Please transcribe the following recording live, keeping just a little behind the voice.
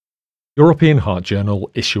European Heart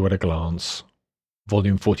Journal Issue at a Glance,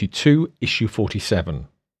 Volume 42, Issue 47.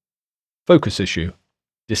 Focus Issue,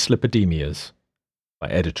 Dyslipidaemias, by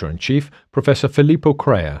Editor-in-Chief Professor Filippo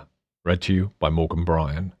Crea, read to you by Morgan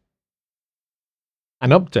Bryan. An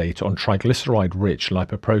update on triglyceride-rich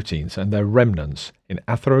lipoproteins and their remnants in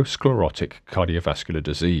atherosclerotic cardiovascular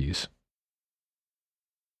disease.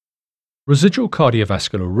 Residual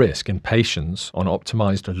cardiovascular risk in patients on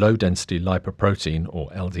optimized low-density lipoprotein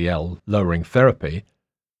or LDL lowering therapy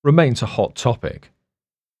remains a hot topic.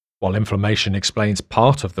 While inflammation explains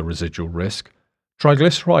part of the residual risk,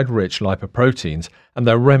 triglyceride-rich lipoproteins and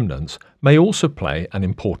their remnants may also play an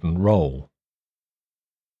important role.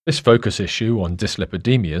 This focus issue on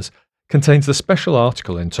dyslipidemias contains a special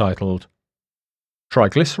article entitled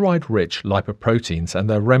Triglyceride-rich lipoproteins and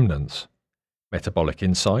their remnants, Metabolic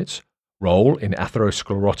Insights, Role in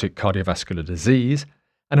Atherosclerotic Cardiovascular Disease,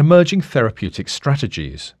 and Emerging Therapeutic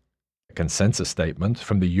Strategies, a consensus statement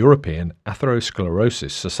from the European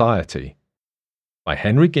Atherosclerosis Society, by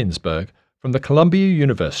Henry Ginsberg from the Columbia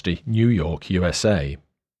University, New York, USA.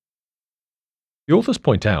 The authors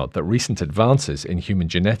point out that recent advances in human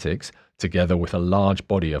genetics, together with a large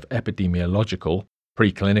body of epidemiological,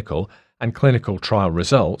 preclinical, and clinical trial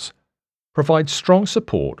results, provide strong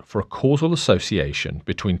support for a causal association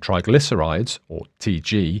between triglycerides, or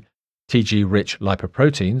TG, TG-rich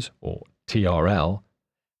lipoproteins, or TRL,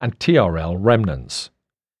 and TRL remnants,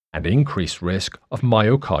 and increased risk of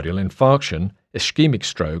myocardial infarction, ischemic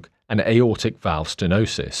stroke, and aortic valve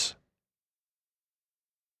stenosis.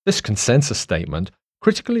 This consensus statement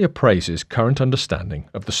critically appraises current understanding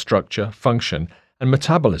of the structure, function, and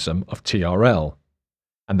metabolism of TRL,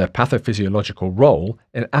 and their pathophysiological role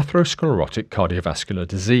in atherosclerotic cardiovascular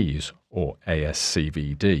disease, or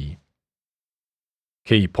ASCVD.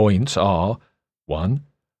 Key points are 1.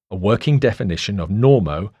 A working definition of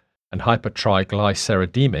normo and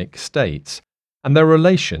hypertriglyceridemic states and their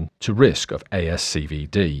relation to risk of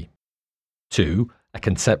ASCVD. 2. A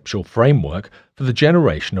conceptual framework for the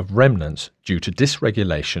generation of remnants due to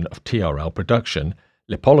dysregulation of TRL production,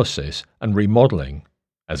 lipolysis, and remodeling,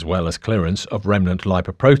 as well as clearance of remnant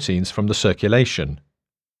lipoproteins from the circulation.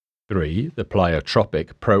 3. The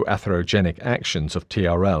pleiotropic pro-atherogenic actions of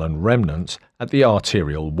TRL and remnants at the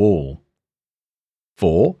arterial wall.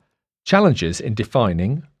 4. Challenges in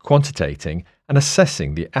defining, quantitating, and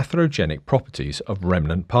assessing the atherogenic properties of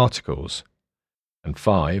remnant particles. And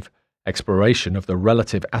 5. Exploration of the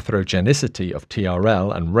relative atherogenicity of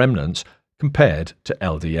TRL and remnants compared to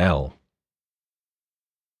LDL.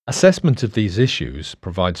 Assessment of these issues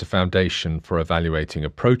provides a foundation for evaluating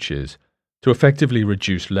approaches to effectively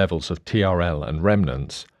reduce levels of TRL and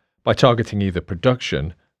remnants by targeting either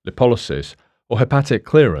production, lipolysis, or hepatic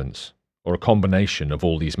clearance, or a combination of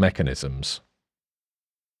all these mechanisms.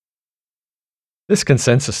 This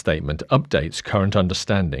consensus statement updates current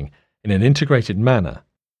understanding in an integrated manner,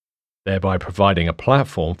 thereby providing a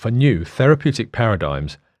platform for new therapeutic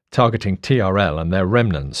paradigms targeting TRL and their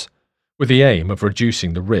remnants, with the aim of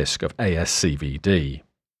reducing the risk of ASCVD.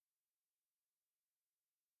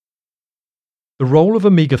 The role of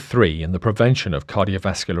omega-3 in the prevention of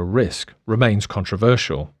cardiovascular risk remains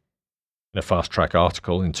controversial. In a fast-track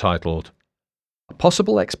article entitled A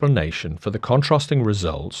Possible Explanation for the Contrasting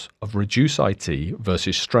Results of Reduce-IT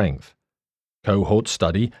versus Strength, Cohort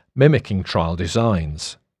Study Mimicking Trial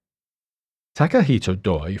Designs, Takahito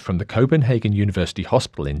Doi from the Copenhagen University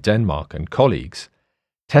Hospital in Denmark and colleagues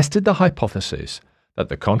tested the hypothesis that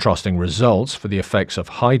the contrasting results for the effects of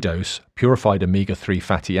high-dose purified omega-3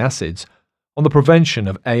 fatty acids on the prevention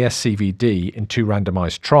of ASCVD in 2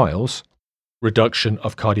 randomized trials, reduction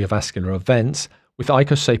of cardiovascular events with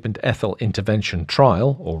icosapent ethyl intervention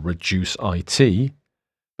trial, or REDUCE-IT,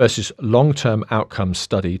 versus long-term outcome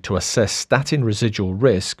study to assess statin residual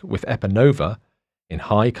risk with Epanova in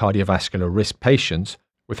high cardiovascular risk patients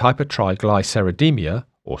with hypertriglyceridemia,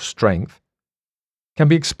 or strength, can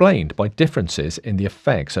be explained by differences in the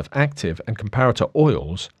effects of active and comparator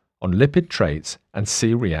oils on lipid traits and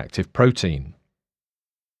C-reactive protein.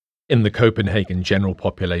 In the Copenhagen General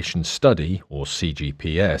Population Study, or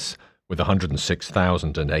CGPS, with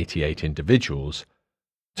 106,088 individuals,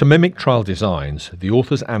 to mimic trial designs, the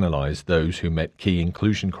authors analyzed those who met key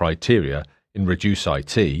inclusion criteria in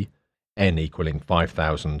REDUCE-IT, N equaling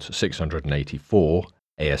 5,684,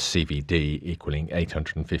 ASCVD equaling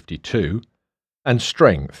 852, and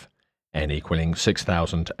strength, N equaling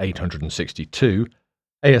 6,862,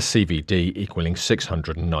 ASCVD equaling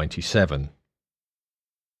 697.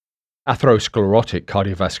 Atherosclerotic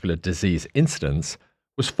cardiovascular disease incidence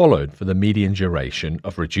was followed for the median duration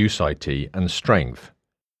of REDUCE-IT and strength,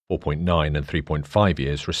 4.9 and 3.5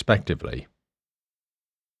 years respectively.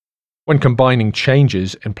 When combining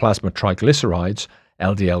changes in plasma triglycerides,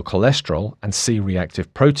 LDL cholesterol, and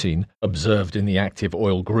C-reactive protein observed in the active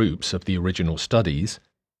oil groups of the original studies,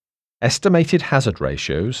 estimated hazard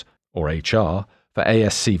ratios, or HR, for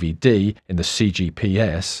ASCVD in the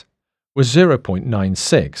CGPS was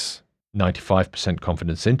 0.96, 95%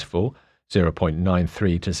 confidence interval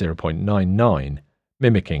 0.93 to 0.99,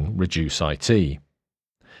 mimicking REDUCE-IT,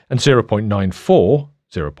 and 0.94,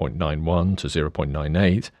 0.91 to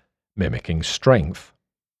 0.98, mimicking strength.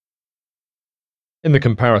 In the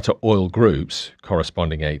comparator oil groups,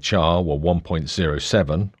 corresponding HR were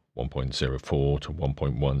 1.07, 1.04 to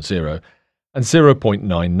 1.10, and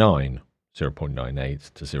 0.99,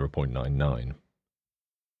 0.98 to 0.99.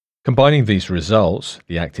 Combining these results,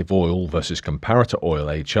 the active oil versus comparator oil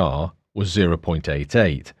HR was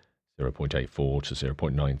 0.88, 0.84 to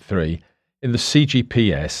 0.93 in the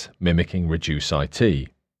CGPS mimicking REDUCE-IT,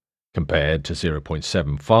 compared to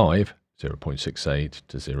 0.75, 0.68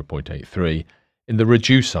 to 0.83 in the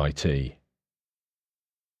REDUCE-IT.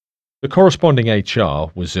 The corresponding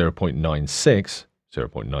HR was 0.96,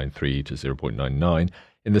 0.93 to 0.99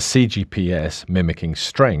 in the CGPS mimicking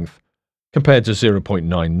strength, compared to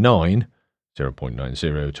 0.99,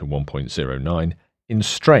 0.90 to 1.09 in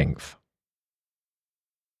strength.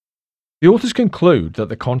 The authors conclude that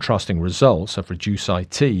the contrasting results of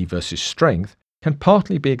REDUCE-IT versus strength can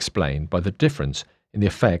partly be explained by the difference in the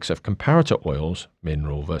effects of comparator oils,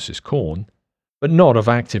 mineral versus corn, but not of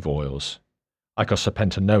active oils,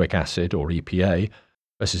 eicosapentaenoic acid or EPA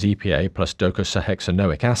versus EPA plus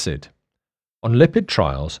docosahexaenoic acid, on lipid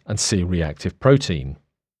trials and C-reactive protein.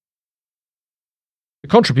 The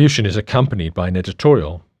contribution is accompanied by an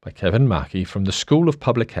editorial by Kevin Mackey from the School of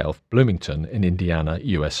Public Health, Bloomington in Indiana,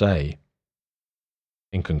 USA.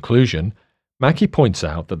 In conclusion, Mackey points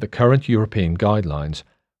out that the current European guidelines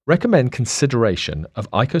recommend consideration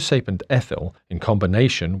of icosapent ethyl in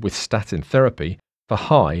combination with statin therapy for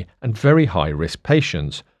high and very high-risk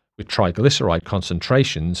patients with triglyceride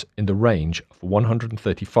concentrations in the range of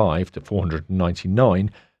 135 to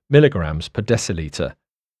 499 milligrams per deciliter,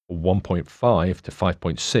 or 1.5 to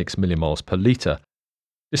 5.6 millimoles per liter,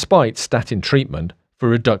 despite statin treatment for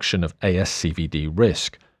reduction of ASCVD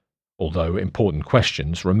risk, although important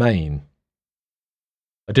questions remain.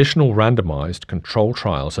 Additional randomized control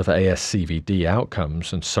trials of ASCVD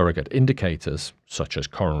outcomes and surrogate indicators, such as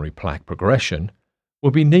coronary plaque progression, will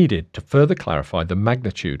be needed to further clarify the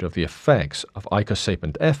magnitude of the effects of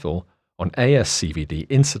icosapent ethyl on ASCVD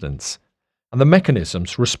incidence and the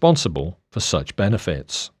mechanisms responsible for such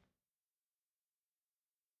benefits.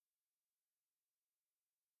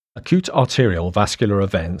 Acute arterial vascular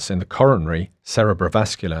events in the coronary,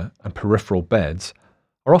 cerebrovascular, and peripheral beds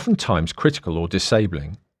are oftentimes critical or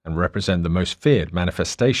disabling and represent the most feared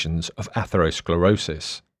manifestations of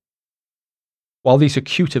atherosclerosis. While these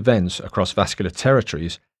acute events across vascular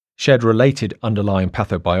territories shared related underlying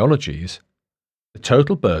pathobiologies, the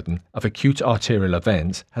total burden of acute arterial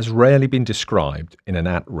events has rarely been described in an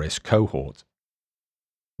at-risk cohort.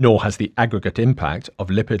 Nor has the aggregate impact of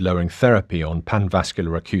lipid-lowering therapy on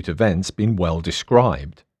panvascular acute events been well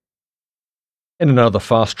described. In another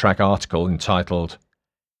fast-track article entitled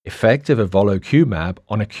Effect of Evolocumab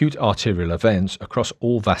on Acute Arterial Events Across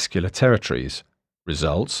All Vascular Territories,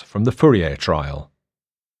 Results from the Fourier Trial,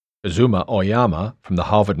 Kazuma Oyama from the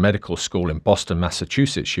Harvard Medical School in Boston,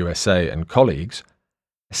 Massachusetts, USA, and colleagues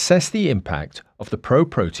assess the impact of the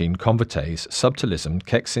pro-protein convertase subtilism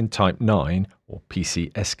kexin type 9 or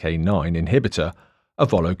PCSK9 inhibitor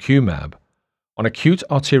evolocumab on acute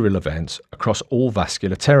arterial events across all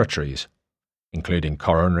vascular territories, including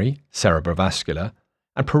coronary, cerebrovascular,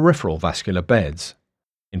 and peripheral vascular beds,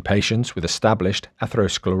 in patients with established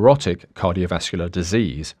atherosclerotic cardiovascular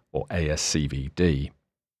disease or ASCVD.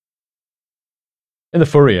 In the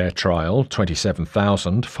Fourier trial,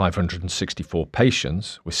 27,564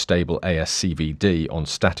 patients with stable ASCVD on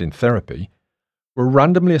statin therapy were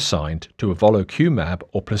randomly assigned to evolocumab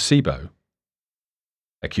or placebo.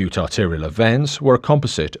 Acute arterial events were a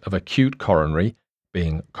composite of acute coronary,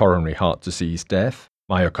 being coronary heart disease death,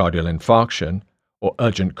 myocardial infarction, or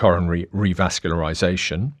urgent coronary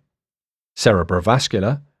revascularization,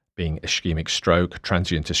 cerebrovascular, being ischemic stroke,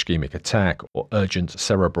 transient ischemic attack, or urgent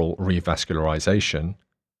cerebral revascularization,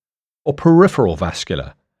 or peripheral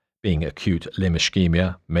vascular, being acute limb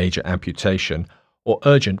ischemia, major amputation, or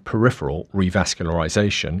urgent peripheral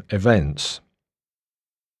revascularization events.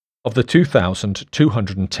 Of the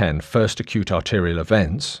 2,210 first acute arterial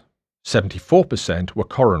events, 74% were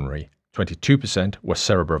coronary, 22% were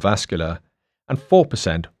cerebrovascular, and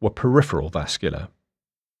 4% were peripheral vascular.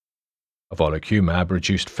 Evolocumab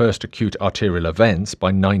reduced first acute arterial events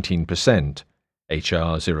by 19%,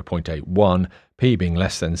 HR 0.81, p being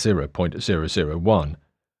less than 0.001,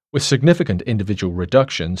 with significant individual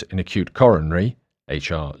reductions in acute coronary,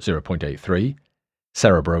 HR 0.83,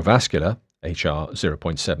 cerebrovascular, HR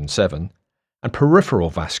 0.77, and peripheral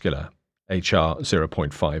vascular, HR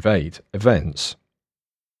 0.58, events.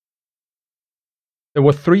 There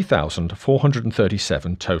were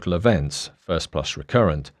 3,437 total events, first plus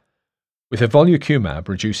recurrent, with evolocumab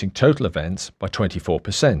reducing total events by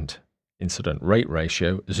 24%, incident rate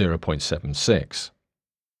ratio 0.76.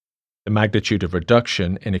 The magnitude of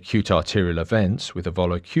reduction in acute arterial events with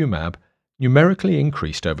evolocumab numerically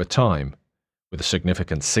increased over time, with a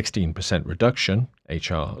significant 16% reduction,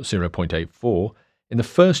 HR 0.84, in the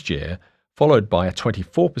first year, followed by a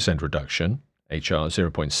 24% reduction, HR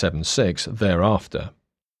 0.76, thereafter.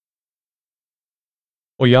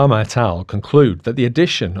 Oyama et al. Conclude that the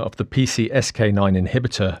addition of the PCSK9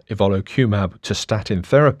 inhibitor evolocumab to statin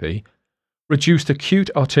therapy reduced acute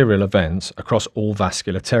arterial events across all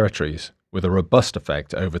vascular territories, with a robust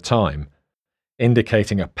effect over time,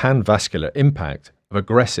 indicating a pan-vascular impact of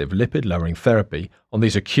aggressive lipid-lowering therapy on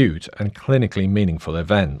these acute and clinically meaningful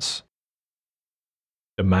events.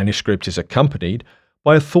 The manuscript is accompanied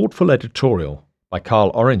by a thoughtful editorial by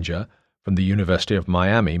Carl Oringer from the University of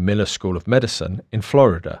Miami Miller School of Medicine in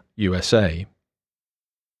Florida, USA.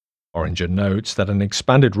 Oringer notes that an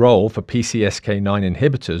expanded role for PCSK9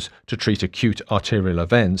 inhibitors to treat acute arterial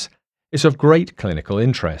events is of great clinical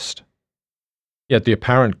interest. Yet the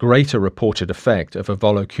apparent greater reported effect of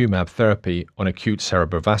evolocumab therapy on acute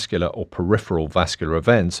cerebrovascular or peripheral vascular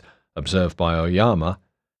events observed by Oyama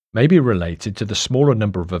may be related to the smaller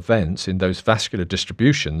number of events in those vascular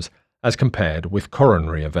distributions as compared with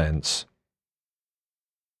coronary events.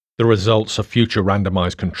 The results of future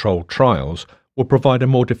randomized controlled trials will provide a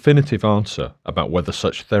more definitive answer about whether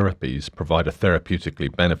such therapies provide a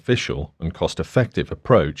therapeutically beneficial and cost-effective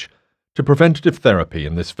approach to preventative therapy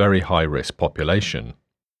in this very high-risk population.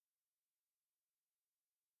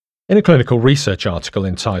 In a clinical research article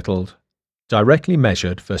entitled Directly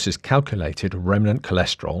Measured versus Calculated Remnant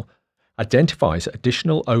Cholesterol identifies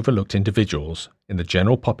additional overlooked individuals in the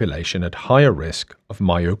general population at higher risk of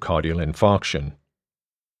myocardial infarction.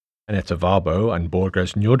 Annette Warbo and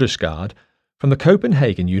Borges Nordesgaard from the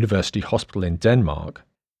Copenhagen University Hospital in Denmark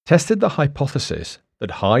tested the hypothesis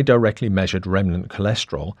that high directly measured remnant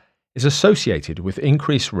cholesterol is associated with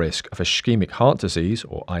increased risk of ischemic heart disease,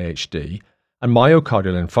 or IHD, and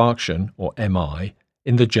myocardial infarction, or MI,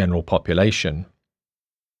 in the general population.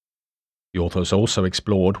 The authors also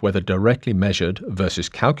explored whether directly measured versus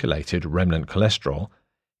calculated remnant cholesterol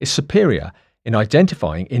is superior in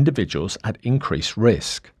identifying individuals at increased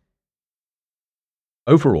risk.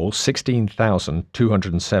 Overall,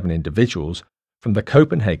 16,207 individuals from the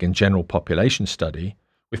Copenhagen General Population Study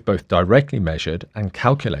with both directly measured and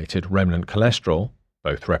calculated remnant cholesterol,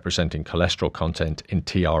 both representing cholesterol content in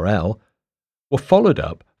TRL, were followed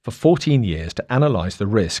up for 14 years to analyze the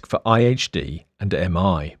risk for IHD and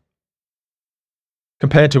MI.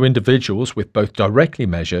 Compared to individuals with both directly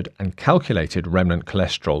measured and calculated remnant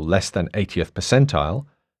cholesterol less than 80th percentile,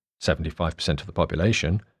 75% of the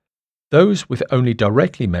population, those with only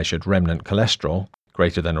directly measured remnant cholesterol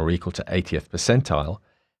greater than or equal to 80th percentile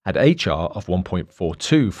had HR of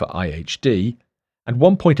 1.42 for IHD and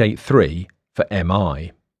 1.83 for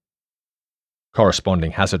MI.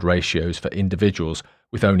 Corresponding hazard ratios for individuals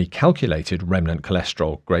with only calculated remnant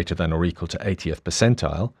cholesterol greater than or equal to 80th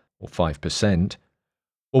percentile, or 5%,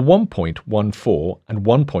 were 1.14 and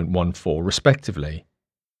 1.14 respectively,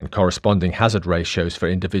 and corresponding hazard ratios for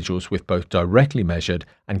individuals with both directly measured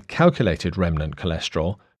and calculated remnant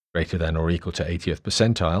cholesterol greater than or equal to 80th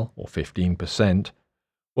percentile, or 15%,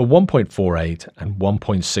 were 1.48 and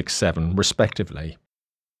 1.67 respectively.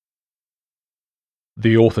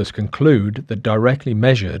 The authors conclude that directly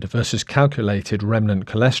measured versus calculated remnant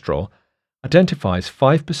cholesterol identifies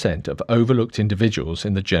 5% of overlooked individuals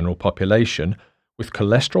in the general population with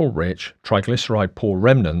cholesterol-rich, triglyceride-poor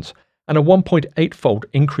remnants and a 1.8-fold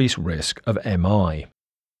increased risk of MI.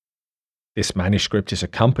 This manuscript is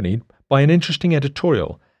accompanied by an interesting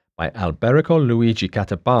editorial by Alberico Luigi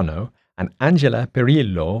Cattabano and Angela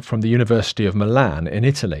Perillo from the University of Milan in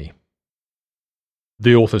Italy.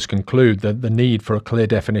 The authors conclude that the need for a clear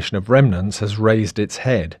definition of remnants has raised its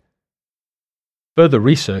head. Further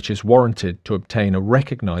research is warranted to obtain a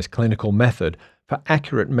recognized clinical method for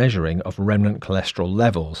accurate measuring of remnant cholesterol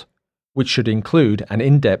levels, which should include an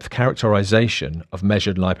in-depth characterization of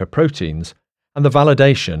measured lipoproteins and the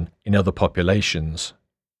validation in other populations.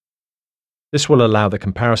 This will allow the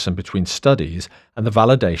comparison between studies and the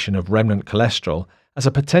validation of remnant cholesterol as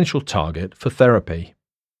a potential target for therapy.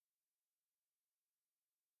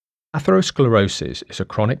 Atherosclerosis is a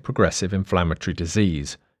chronic progressive inflammatory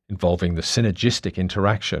disease involving the synergistic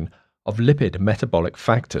interaction of lipid metabolic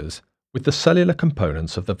factors with the cellular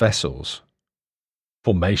components of the vessels.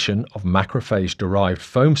 Formation of macrophage-derived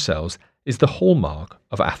foam cells is the hallmark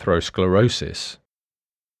of atherosclerosis.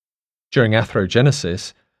 During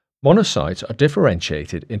atherogenesis, monocytes are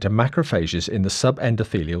differentiated into macrophages in the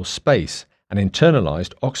subendothelial space and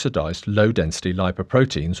internalized oxidized low-density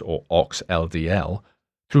lipoproteins, or OX-LDL,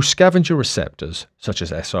 through scavenger receptors such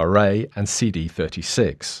as SRA and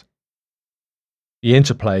CD36. The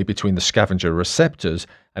interplay between the scavenger receptors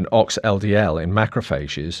and OX-LDL in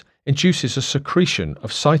macrophages induces a secretion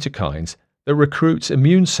of cytokines that recruits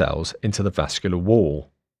immune cells into the vascular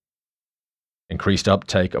wall. Increased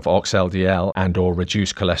uptake of OX-LDL and/or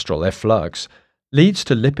reduced cholesterol efflux leads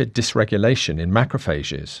to lipid dysregulation in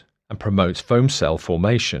macrophages and promotes foam cell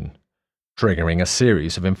formation, triggering a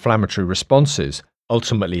series of inflammatory responses,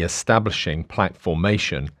 ultimately establishing plaque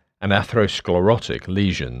formation and atherosclerotic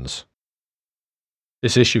lesions.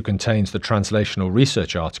 This issue contains the translational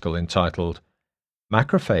research article entitled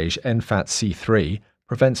Macrophage NFAT-C3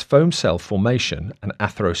 Prevents Foam Cell Formation and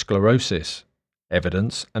Atherosclerosis,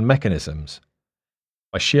 Evidence and Mechanisms,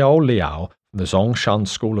 by Xiao Liao from the Zhongshan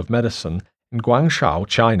School of Medicine in Guangzhou,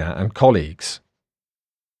 China, and colleagues.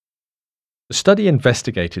 The study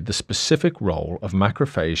investigated the specific role of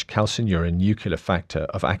macrophage calcineurin nuclear factor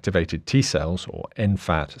of activated T cells, or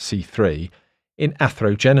NFAT-C3, in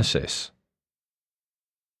atherogenesis.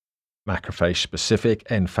 Macrophage-specific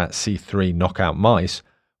NFAT-C3 knockout mice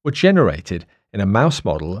were generated in a mouse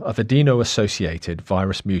model of adeno-associated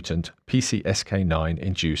virus mutant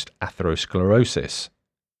PCSK9-induced atherosclerosis.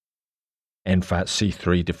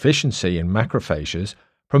 NFAT-C3 deficiency in macrophages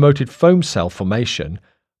promoted foam cell formation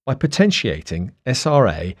by potentiating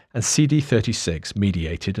SRA and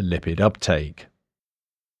CD36-mediated lipid uptake.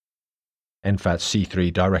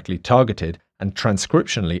 NFAT-C3 directly targeted and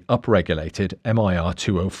transcriptionally upregulated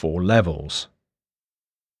MIR204 levels.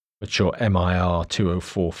 Mature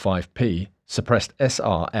MIR204-5P suppressed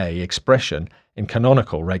SRA expression in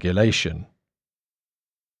canonical regulation.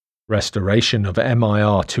 Restoration of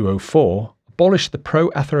MIR204 abolished the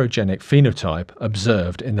pro-atherogenic phenotype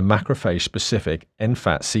observed in the macrophage-specific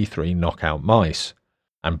NFAT-C3 knockout mice,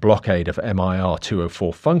 and blockade of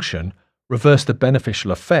MIR204 function reversed the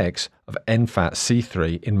beneficial effects of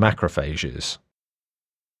NFAT-C3 in macrophages.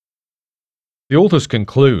 The authors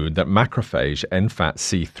conclude that macrophage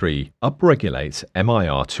NFAT-C3 upregulates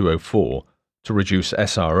MIR204 to reduce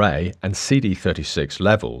SRA and CD36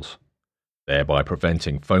 levels, thereby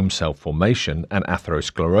preventing foam cell formation and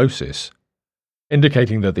atherosclerosis,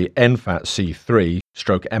 indicating that the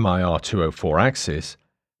NFAT-C3/MIR204 axis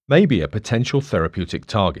may be a potential therapeutic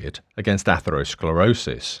target against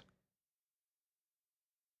atherosclerosis.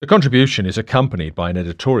 The contribution is accompanied by an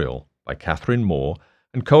editorial by Catherine Moore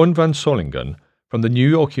and Cohen van Solingen from the New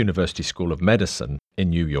York University School of Medicine in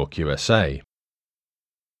New York, USA.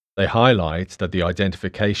 They highlight that the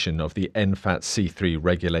identification of the NFAT-C3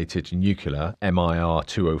 regulated nuclear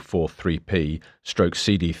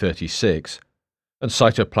MIR204-3P/CD36 and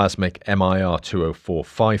cytoplasmic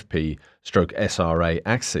MIR204-5P/SRA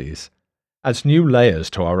axes adds new layers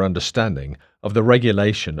to our understanding of the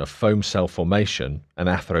regulation of foam cell formation and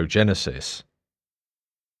atherogenesis.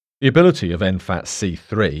 The ability of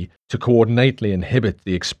NFAT-C3 to coordinately inhibit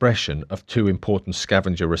the expression of two important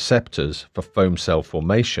scavenger receptors for foam cell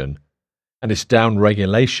formation and its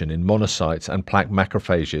downregulation in monocytes and plaque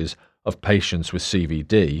macrophages of patients with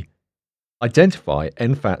CVD identify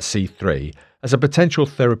NFAT-C3 as a potential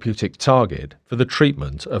therapeutic target for the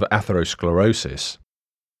treatment of atherosclerosis.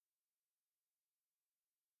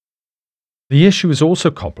 The issue is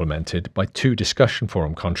also complemented by two discussion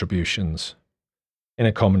forum contributions. In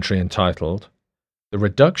a commentary entitled, The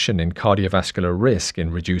Reduction in Cardiovascular Risk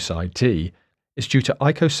in Reduce-IT is due to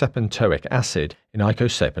icosapentaoic acid in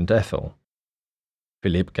icosapent ethyl.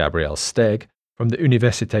 Philippe Gabriel Steg from the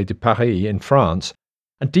Université de Paris in France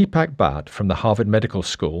and Deepak Bhatt from the Harvard Medical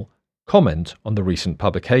School comment on the recent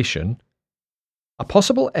publication, A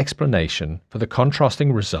Possible Explanation for the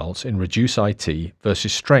Contrasting Results in Reduce-IT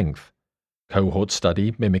versus Strength, Cohort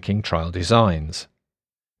Study Mimicking Trial Designs,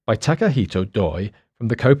 by Takahito Doi from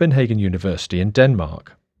the Copenhagen University in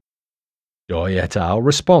Denmark. Doi et al.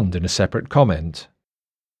 Respond in a separate comment.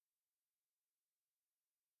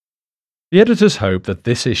 The editors hope that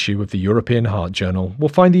this issue of the European Heart Journal will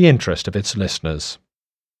find the interest of its listeners.